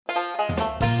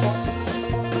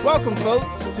Welcome,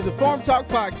 folks, to the Farm Talk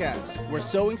Podcast, where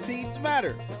sowing seeds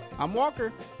matter. I'm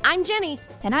Walker. I'm Jenny.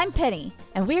 And I'm Penny,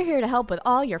 and we're here to help with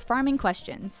all your farming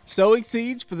questions. Sowing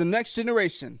seeds for the next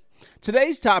generation.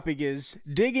 Today's topic is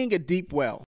digging a deep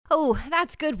well. Oh,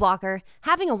 that's good, Walker.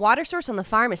 Having a water source on the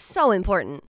farm is so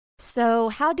important. So,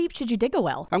 how deep should you dig a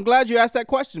well? I'm glad you asked that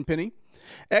question, Penny.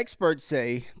 Experts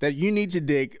say that you need to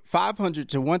dig 500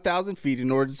 to 1,000 feet in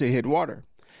order to hit water.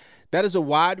 That is a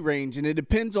wide range, and it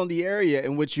depends on the area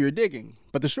in which you're digging.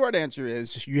 But the short answer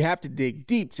is you have to dig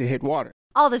deep to hit water.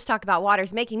 All this talk about water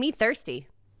is making me thirsty.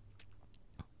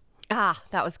 Ah,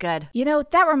 that was good. You know,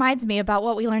 that reminds me about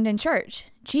what we learned in church.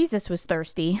 Jesus was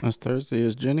thirsty. As thirsty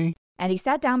as Jenny. And he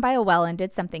sat down by a well and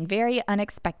did something very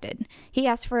unexpected. He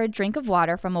asked for a drink of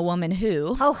water from a woman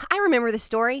who... Oh, I remember the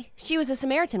story. She was a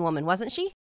Samaritan woman, wasn't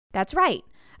she? That's right.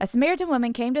 A Samaritan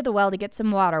woman came to the well to get some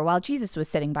water while Jesus was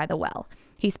sitting by the well.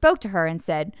 He spoke to her and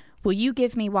said, "Will you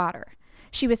give me water?"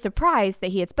 She was surprised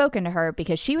that he had spoken to her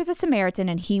because she was a Samaritan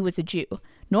and he was a Jew.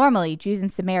 Normally, Jews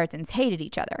and Samaritans hated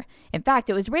each other. In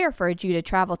fact, it was rare for a Jew to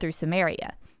travel through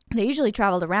Samaria. They usually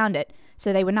traveled around it,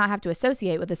 so they would not have to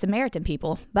associate with the Samaritan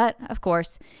people. But, of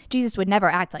course, Jesus would never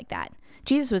act like that.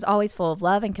 Jesus was always full of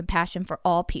love and compassion for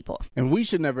all people. And we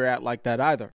should never act like that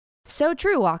either. So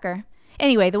true, Walker.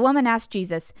 Anyway, the woman asked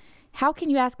Jesus, "How can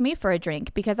you ask me for a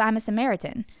drink because I'm a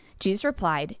Samaritan?" Jesus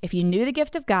replied, "If you knew the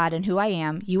gift of God and who I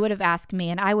am, you would have asked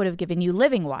me and I would have given you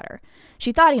living water."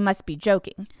 She thought he must be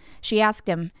joking. She asked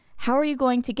him, "How are you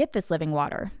going to get this living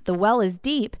water? The well is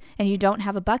deep and you don't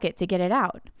have a bucket to get it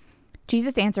out."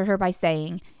 Jesus answered her by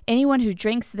saying, "Anyone who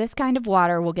drinks this kind of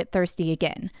water will get thirsty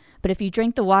again. But if you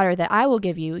drink the water that I will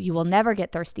give you, you will never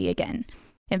get thirsty again.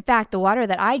 In fact, the water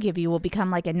that I give you will become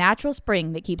like a natural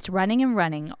spring that keeps running and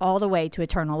running all the way to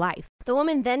eternal life." The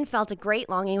woman then felt a great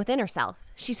longing within herself.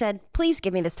 She said, "Please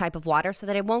give me this type of water so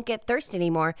that I won't get thirsty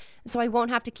anymore, and so I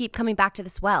won't have to keep coming back to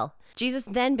this well." Jesus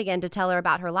then began to tell her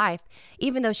about her life,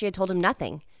 even though she had told him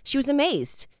nothing. She was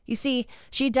amazed. You see,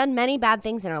 she had done many bad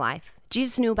things in her life.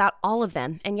 Jesus knew about all of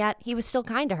them, and yet he was still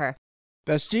kind to her.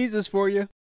 That's Jesus for you.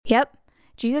 Yep.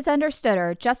 Jesus understood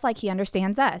her just like he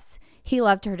understands us. He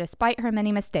loved her despite her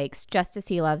many mistakes, just as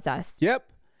he loves us. Yep.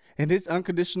 And his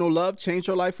unconditional love changed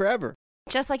her life forever.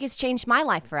 Just like it's changed my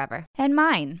life forever. And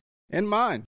mine. And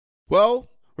mine. Well,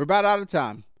 we're about out of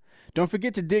time. Don't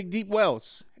forget to dig deep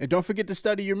wells. And don't forget to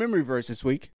study your memory verse this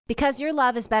week. Because your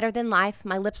love is better than life,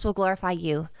 my lips will glorify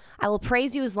you. I will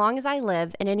praise you as long as I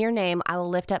live, and in your name I will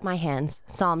lift up my hands.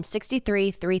 Psalm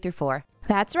 63, 3-4.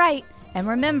 That's right. And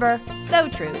remember, sow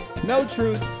truth. No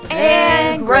truth.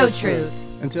 And grow truth.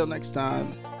 Until next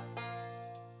time.